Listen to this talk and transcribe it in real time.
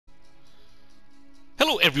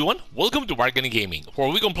Hello everyone, welcome to Bargaining Gaming, where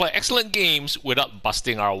we can play excellent games without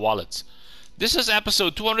busting our wallets. This is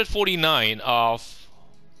episode 249 of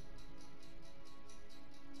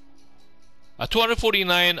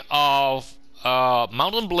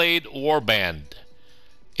Mountain Blade Warband,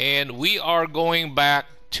 and we are going back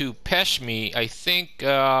to Peshmi. I think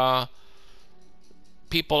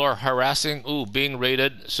people are harassing, being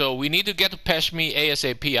raided, so we need to get to Peshmi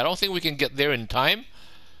ASAP. I don't think we can get there in time.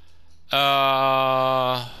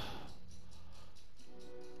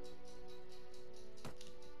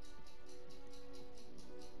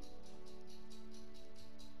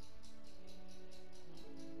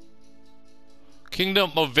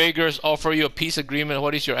 Kingdom of Vagrants offer you a peace agreement.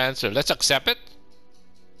 What is your answer? Let's accept it.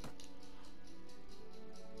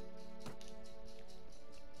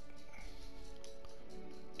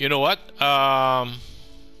 You know what?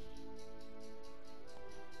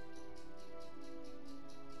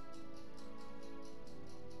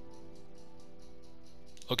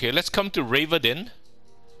 Okay, let's come to Ravadin.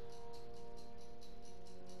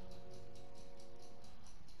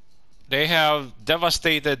 They have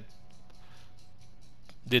devastated.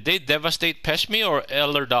 Did they devastate Peshmi or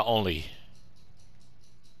Ellerda only?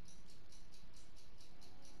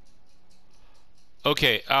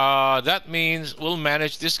 Okay, that means we'll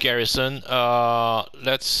manage this garrison.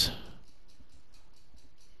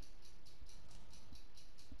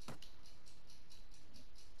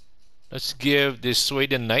 Let's give this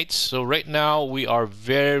Sweden Knights. So right now we are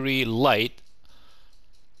very light.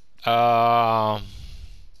 So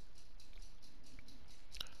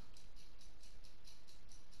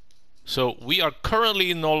we are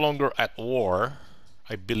currently no longer at war,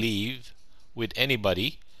 I believe, with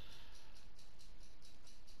anybody.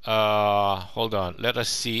 Hold on, let us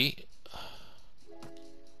see.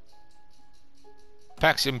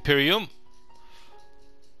 Pax Imperium,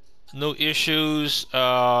 no issues.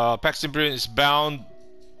 Pax Imperium is bound.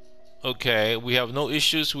 Okay, we have no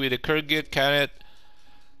issues with the Kyrgyz Khanate.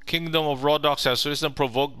 Kingdom of Rhodoks has risen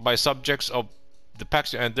provoked by subjects of the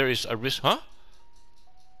Pax, and there is a risk. Huh?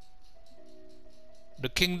 The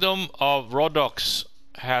Kingdom of Rhodoks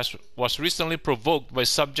was recently provoked by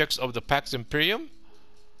subjects of the Pax Imperium.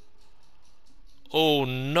 Oh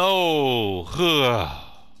no!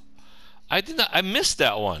 I missed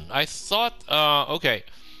that one. I thought. Okay.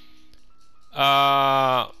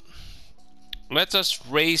 Let us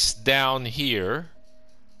race down here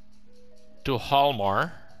to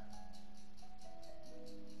Halmar.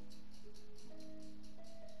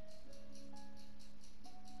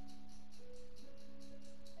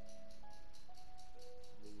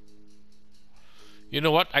 You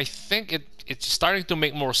know what? I think it's starting to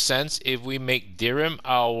make more sense if we make Dirim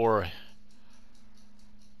our...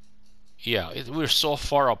 Yeah, we're so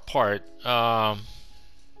far apart.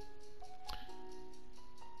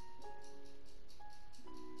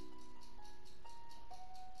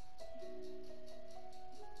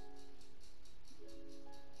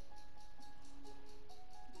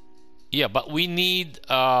 Yeah, but we need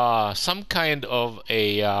some kind of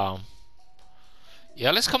a...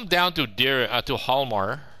 Yeah, let's come down to to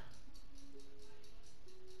Halmar.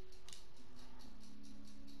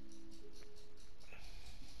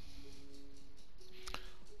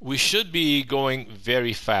 We should be going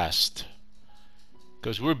very fast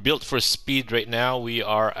because we're built for speed right now. We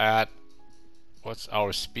are at... What's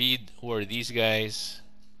our speed? Who are these guys?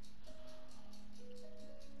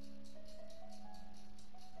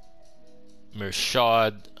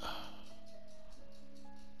 Mershad.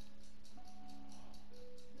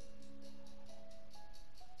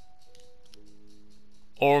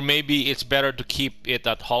 Or maybe it's better to keep it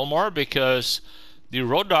at Halmar because the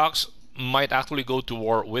Rhodoks might actually go to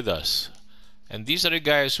war with us. And these are the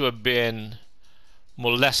guys who have been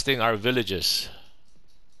molesting our villages.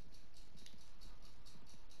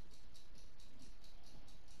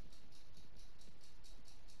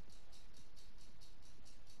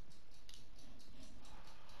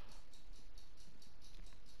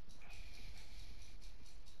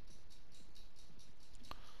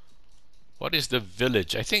 What is the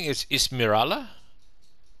village? I think it's Ismirala.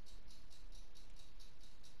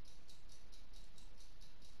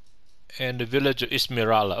 And the village of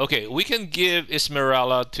Ismirala. Okay, we can give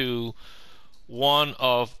Ismirala to one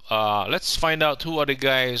of... let's find out who are the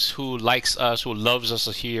guys who likes us, who loves us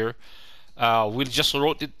here. We just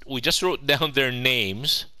wrote down their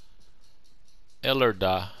names.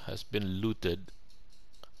 Ellerda has been looted.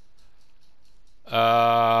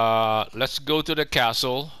 Let's go to the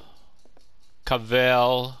castle.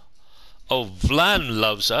 Cavell. Oh, Vlan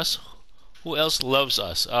loves us. Who else loves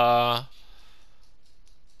us?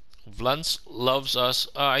 Vlan loves us.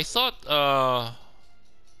 I thought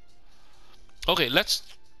Okay, let's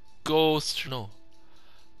go through. No.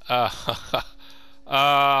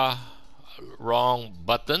 Uh, wrong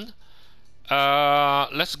button.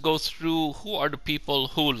 Let's go through who are the people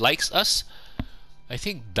who likes us. I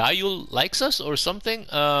think Dayul likes us or something.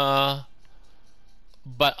 But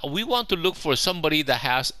we want to look for somebody that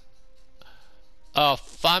has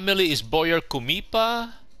family is Boyar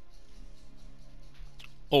Kumipa.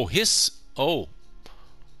 Oh,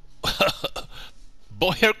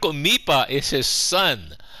 Boyar Kumipa is his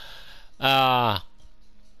son. Uh,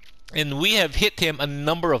 and we have hit him a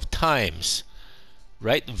number of times,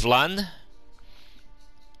 right? Vlan,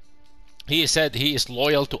 he said he is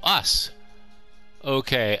loyal to us.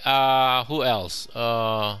 Okay, who else?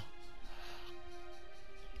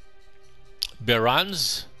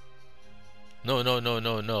 Berans? No, no, no,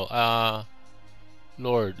 no, no.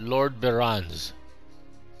 Lord Berans.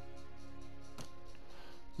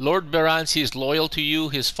 Lord Berans, he is loyal to you.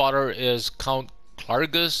 His father is Count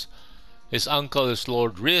Clargus. His uncle is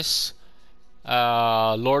Lord Rhys.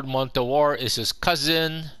 Lord Montawar is his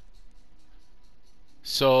cousin.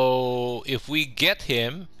 So if we get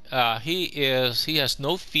him, he has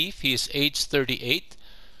no fief. He is age 38.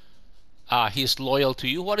 He's loyal to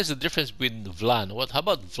you. What is the difference between Vlan? How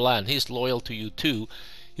about Vlan? He's loyal to you too.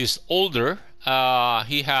 He's older.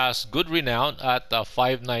 He has good renown at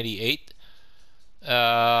 598.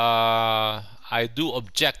 I do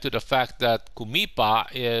object to the fact that Kumipa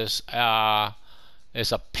is a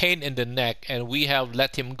pain in the neck, and we have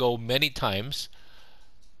let him go many times.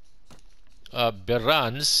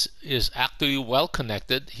 Berans is actually well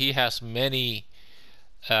connected. He has many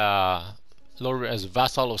Lord as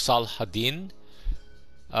vassal of Salhadin.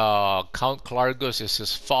 Count Clargus is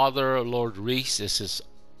his father. Lord Rhys is his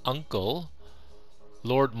uncle.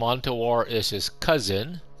 Lord Montawar is his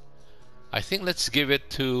cousin. I think let's give it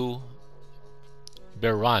to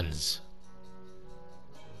Berans.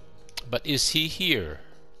 But is he here?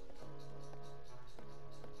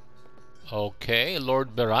 Okay,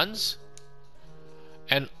 Lord Berans.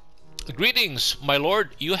 And greetings, my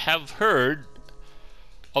lord. You have heard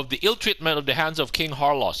of the ill treatment of the hands of King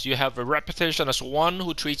Harlos. You have a reputation as one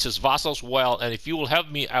who treats his vassals well, and if you will help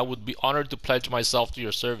me, I would be honored to pledge myself to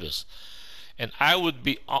your service. And I would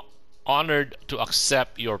be honored to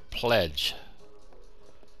accept your pledge.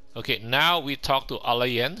 Okay, now we talk to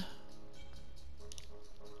Alayen.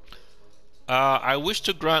 I wish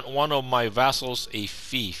to grant one of my vassals a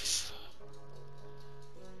fief.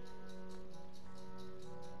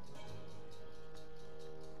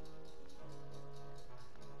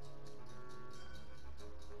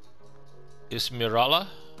 Esmeralda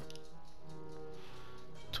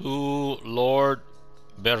to Lord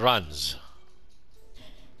Berans.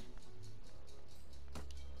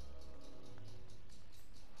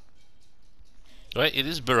 Right, it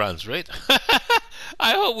is Berans, right?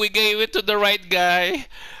 I hope we gave it to the right guy.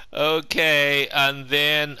 Okay, and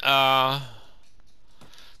then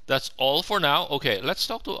that's all for now. Okay, let's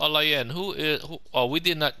talk to Alayen. We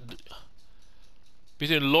did not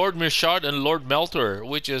between Lord Mirshard and Lord Meltor,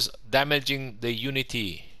 which is damaging the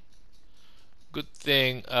unity. Good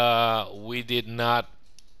thing we did not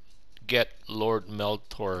get Lord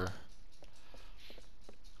Meltor.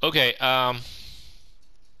 Okay, now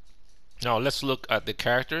let's look at the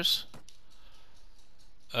characters.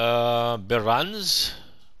 Berans.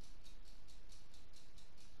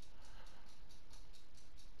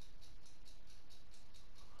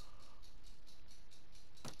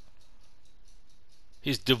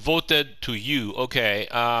 He's devoted to you. Okay.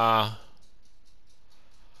 Now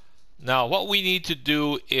what we need to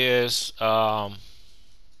do is okay,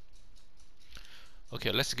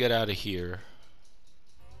 let's get out of here.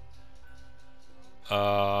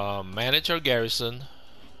 Manage our garrison.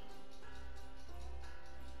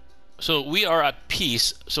 So we are at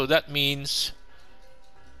peace, so that means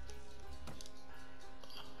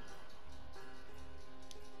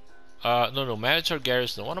no, manage our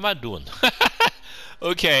garrison. What am I doing?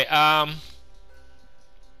 Okay,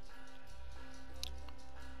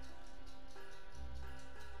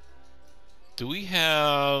 do we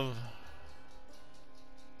have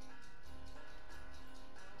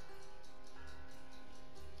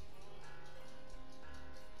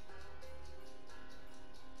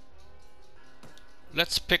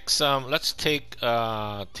let's pick some, let's take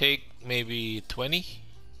maybe 20.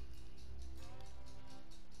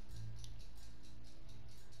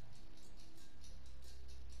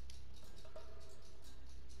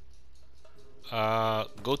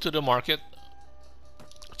 Go to the market,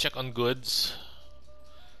 check on goods.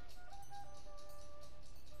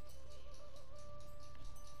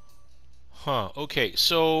 Huh, okay,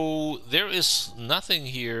 so there is nothing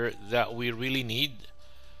here that we really need.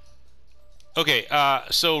 Okay,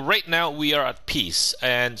 so right now we are at peace,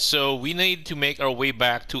 and so we need to make our way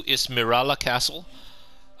back to Esmeralda Castle.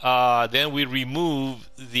 Then we remove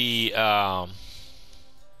the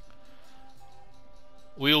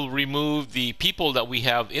we'll remove the people that we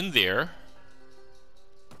have in there.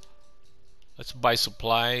 Let's buy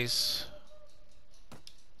supplies.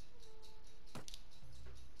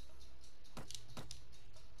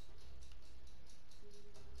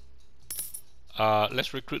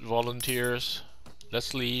 Let's recruit volunteers.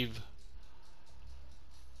 Let's leave.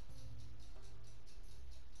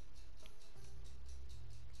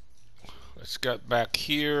 Let's get back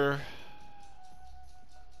here.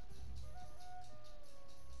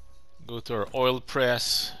 Go to our oil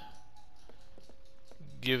press.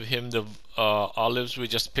 Give him the olives we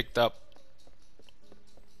just picked up.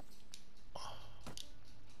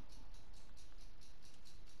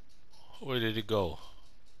 Where did it go?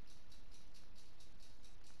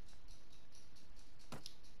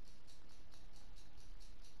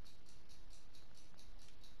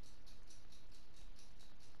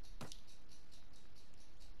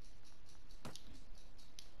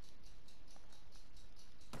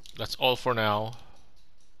 That's all for now.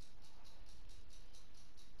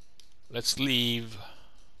 Let's leave.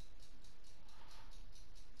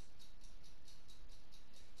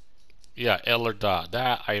 Yeah, Eller Da.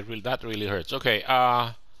 That really hurts. Okay,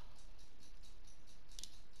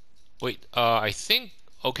 wait, I think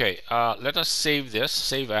okay, let us save this,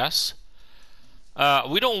 save as.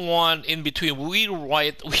 We don't want in between. We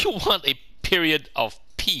want a period of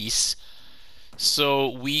peace so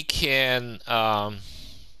we can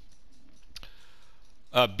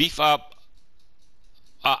beef up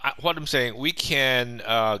what I'm saying. We can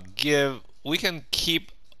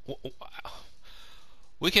keep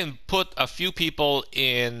we can put a few people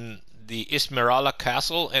in the Esmeralda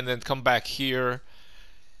Castle and then come back here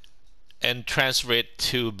and transfer it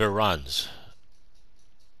to Beranz.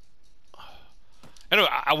 Anyway,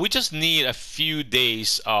 we just need a few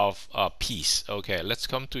days of peace. Okay, let's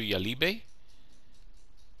come to Yalibe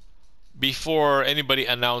before anybody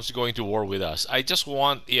announces going to war with us. I just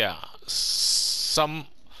want, yeah, some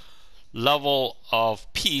level of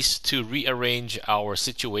peace to rearrange our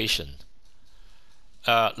situation.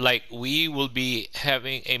 Like we will be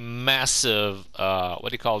having a massive, what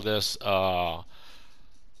do you call this,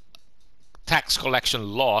 tax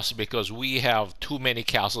collection loss because we have too many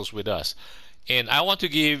castles with us. And I want to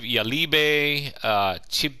give Yalibe,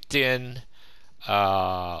 Chiptin,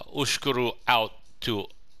 Ushkuru out to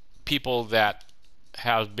people that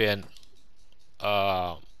have been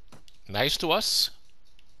nice to us.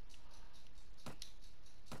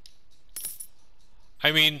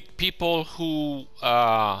 I mean, people who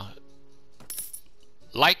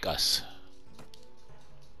like us.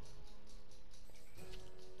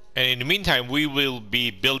 And in the meantime, we will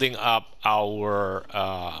be building up our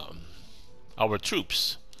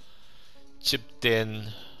troops. Chipped in.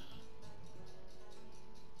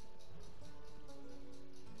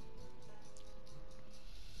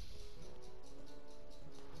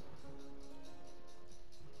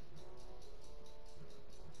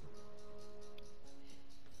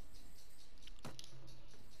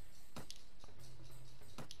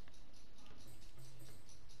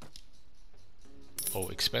 Oh,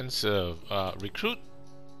 expensive. Recruit.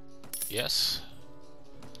 Yes.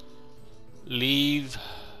 Leave.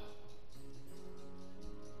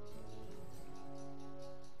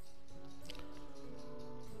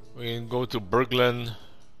 We can go to Bergland.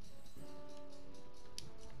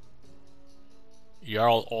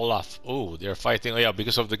 Jarl Olaf. Oh, they're fighting. Oh yeah,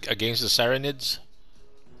 because of the against the Sarenids.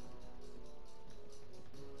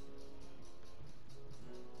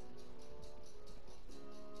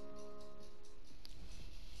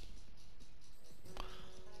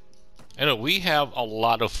 Anyway, we have a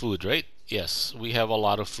lot of food, right? Yes, we have a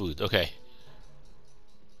lot of food. Okay.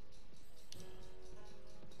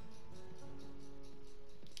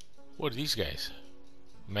 What are these guys?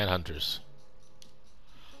 Manhunters.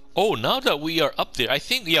 Oh, now that we are up there, I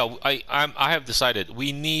think yeah, I have decided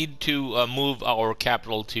we need to move our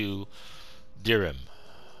capital to Dirham.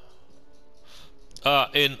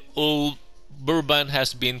 In Old Bourbon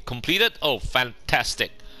has been completed. Oh,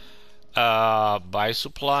 fantastic! Buy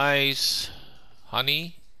supplies,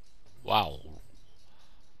 honey. Wow.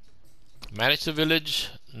 Manage the village.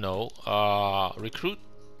 No. Recruit.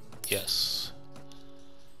 Yes.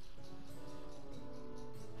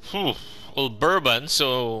 Whew. Old Bourbon.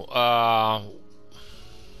 So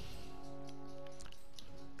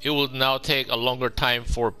it will now take a longer time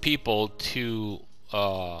for people to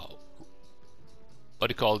what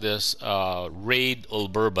do you call this? Raid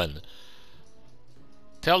Ulburban.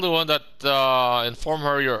 Tell the one that inform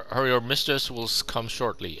her your mistress will come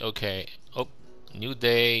shortly. Okay. Oh, new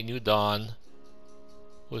day, new dawn.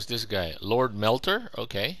 Who's this guy? Lord Melter.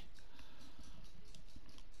 Okay.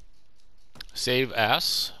 Save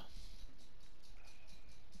as.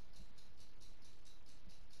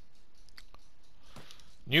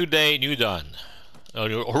 New day, new dawn.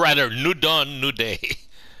 Or rather, new dawn, new day.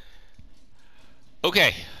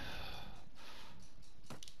 Okay.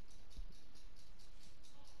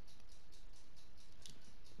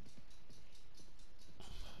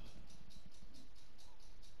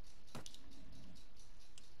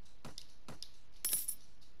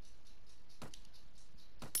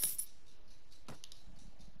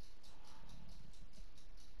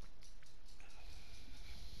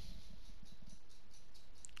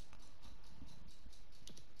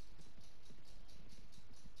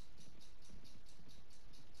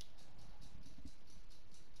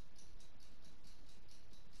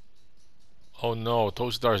 Oh no,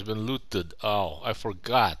 Toadstar has been looted. Oh, I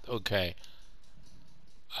forgot. Okay.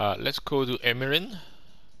 Let's go to Emirin.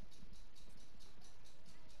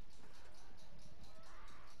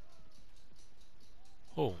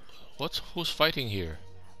 Oh, who's fighting here?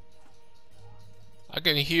 I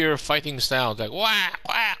can hear fighting sounds like whack,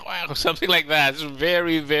 whack, whack, or something like that. It's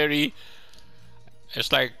very, very.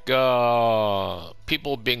 It's like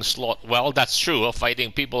people being slaughtered. Well, that's true.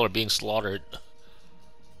 Fighting people are being slaughtered.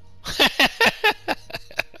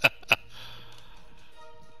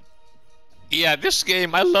 Yeah, this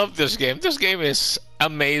game, I love this game. This game is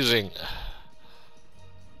amazing.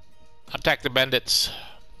 Attack the bandits.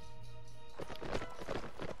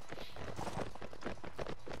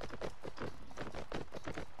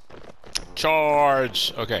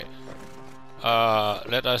 Charge! Okay.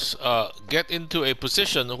 Let us get into a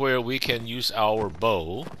position where we can use our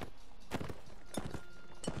bow.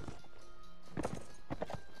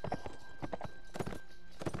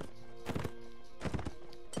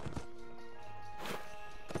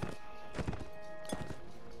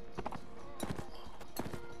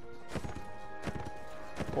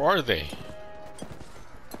 Where are they?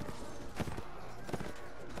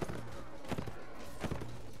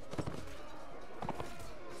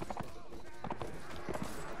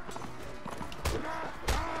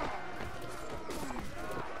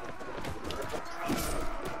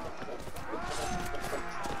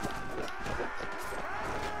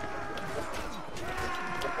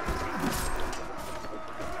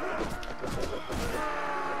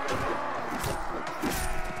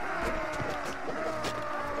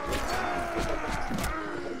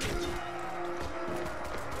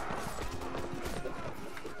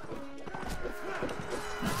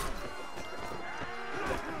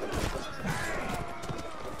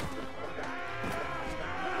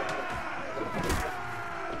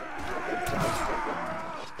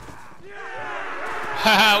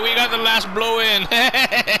 Haha, we got the last blow in.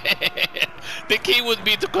 The key would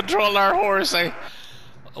be to control our horse.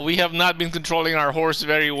 We have not been controlling our horse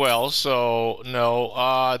very well, so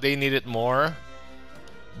no, they need it more.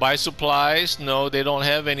 Buy supplies? No, they don't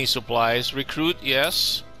have any supplies. Recruit?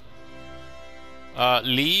 Yes.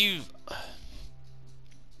 Leave.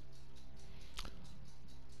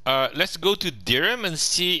 Let's go to Dirham and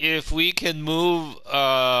see if we can move.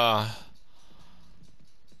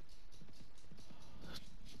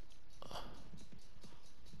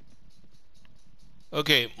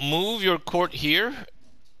 Okay, move your court here.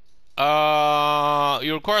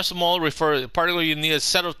 You require a small refer. Particularly, you need a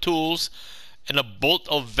set of tools and a bolt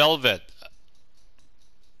of velvet.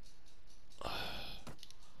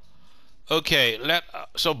 Okay,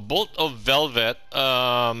 so bolt of velvet.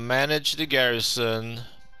 Manage the garrison.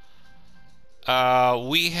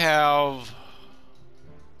 We have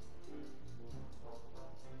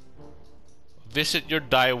visit your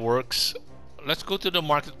dye works. Let's go to the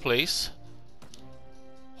marketplace.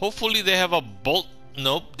 Hopefully they have a bolt.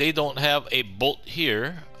 Nope, they don't have a bolt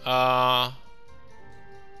here. And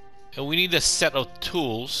we need a set of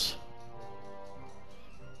tools.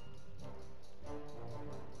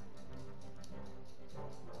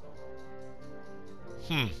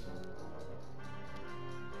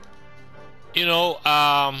 You know,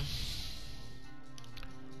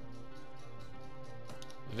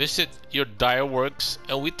 visit your dye works,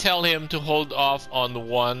 and we tell him to hold off on the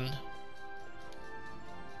one.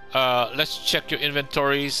 Let's check your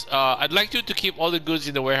inventories. I'd like you to keep all the goods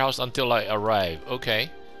in the warehouse until I arrive.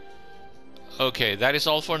 Okay. Okay, that is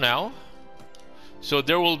all for now. So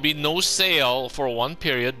there will be no sale for one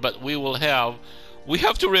period, but we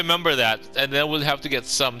have to remember that, and then we'll have to get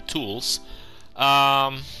some tools.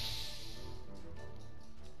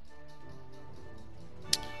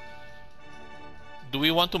 do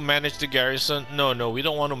we want to manage the garrison? No, no, we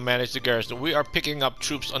don't want to manage the garrison. We are picking up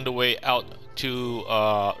troops on the way out to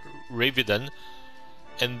Ravidan,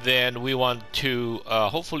 and then we want to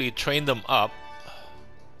hopefully train them up.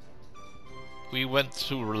 We went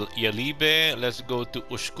to Yalibe. Let's go to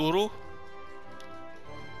Ushkuru.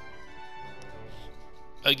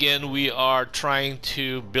 Again, we are trying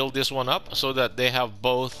to build this one up so that they have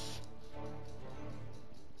both.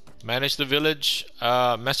 Manage the village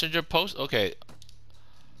messenger post. Okay.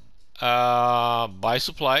 Buy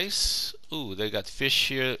supplies. Ooh, they got fish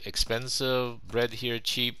here, expensive. Bread here,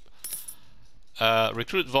 cheap.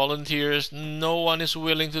 Recruit volunteers. No one is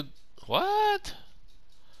willing to. What?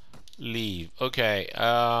 Leave. Okay.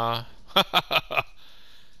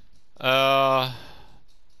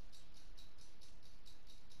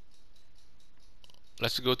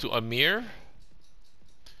 Let's go to Amir.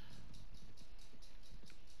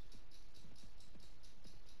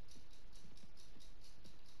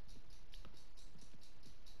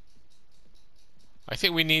 I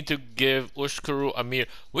think we need to give Ushkuru Amir.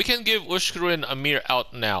 We can give Ushkuru and Amir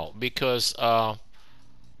out now because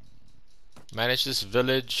manage this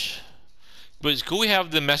village. But could we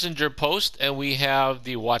have the messenger post and we have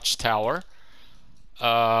the watchtower?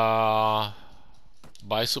 Buy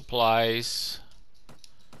supplies.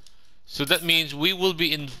 So that means we will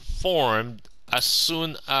be informed as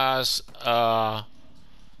soon as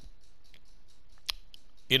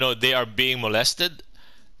you know, they are being molested.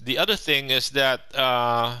 The other thing is that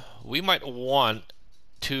we might want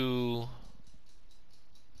to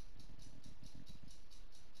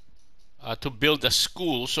build a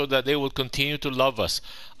school so that they will continue to love us.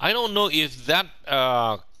 I don't know if that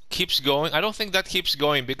keeps going. I don't think that keeps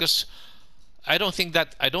going because I don't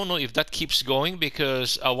know if that keeps going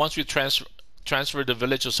because once we transfer the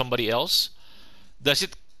village to somebody else, does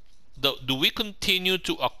it? Do we continue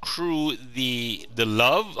to accrue the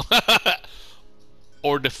love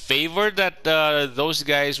or the favor that those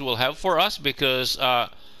guys will have for us? Because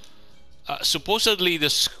supposedly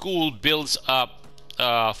the school builds up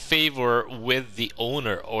favor with the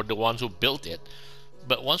owner or the ones who built it,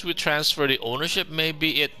 but once we transfer the ownership,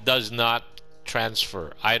 maybe it does not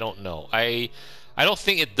transfer. I don't know. I don't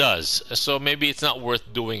think it does, so maybe it's not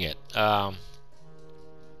worth doing it.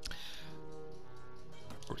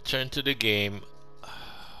 Return to the game.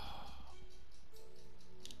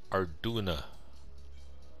 Arduna.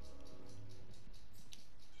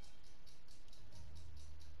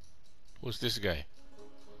 Who's this guy?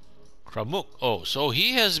 Kramuk. Oh, so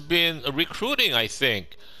he has been recruiting, I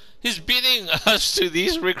think. He's beating us to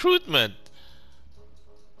these recruitment.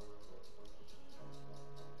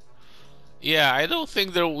 Yeah, I don't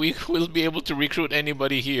think that we will be able to recruit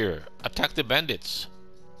anybody here. Attack the bandits.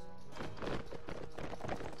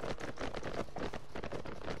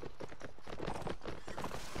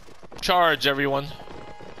 Charge, everyone.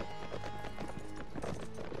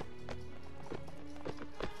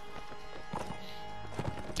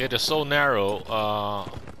 It is so narrow.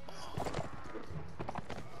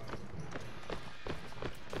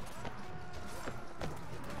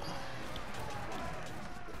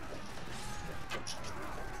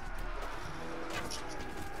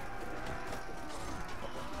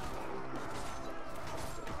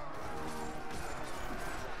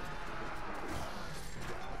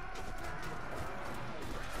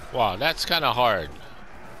 Wow, that's kind of hard.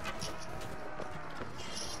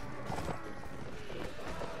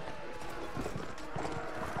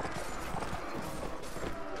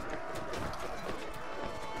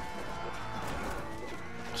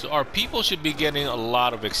 So our people should be getting a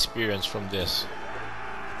lot of experience from this.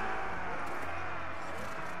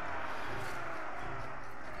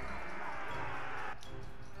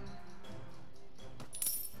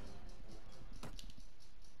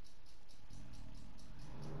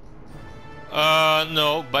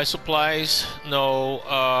 No, buy supplies, no,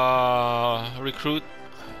 recruit.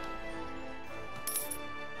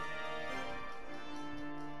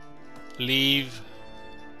 Leave.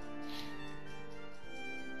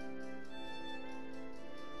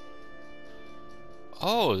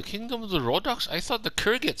 Oh, the Kingdom of the Rodoks? I thought the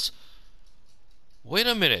Kyrgyz. Wait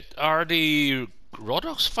a minute, are the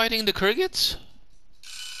Rodoks fighting the Kyrgyz?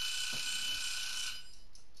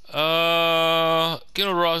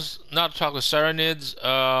 Kingdom of Ross, not talk with Saranids.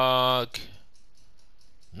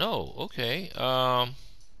 No, okay.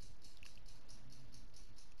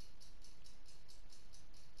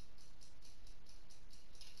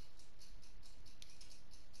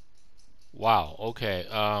 Wow, okay.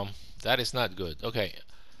 That is not good. Okay.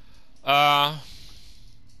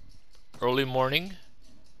 Early morning.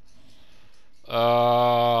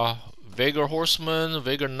 Vagar Horsemen,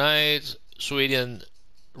 Vagar Knights, Swedish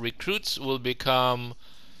recruits will become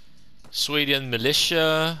Swedish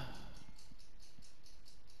militia.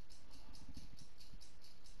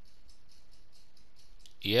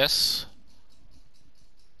 Yes.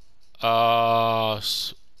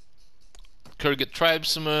 Kurgit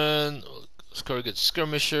tribesman, Kurgit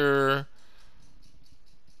skirmisher.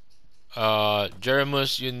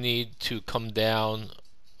 Jeremus, you need to come down,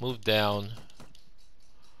 move down.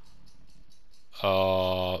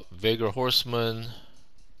 Vigor horseman.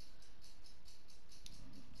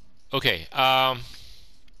 Okay.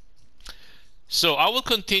 So I will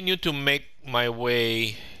continue to make my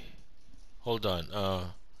way. Hold on.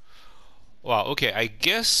 Wow. Okay. I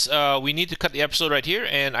guess we need to cut the episode right here,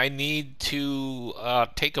 and I need to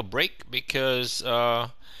take a break because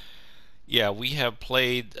yeah, we have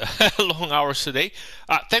played long hours today.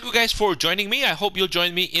 Thank you guys for joining me. I hope you'll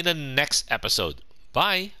join me in the next episode.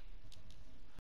 Bye.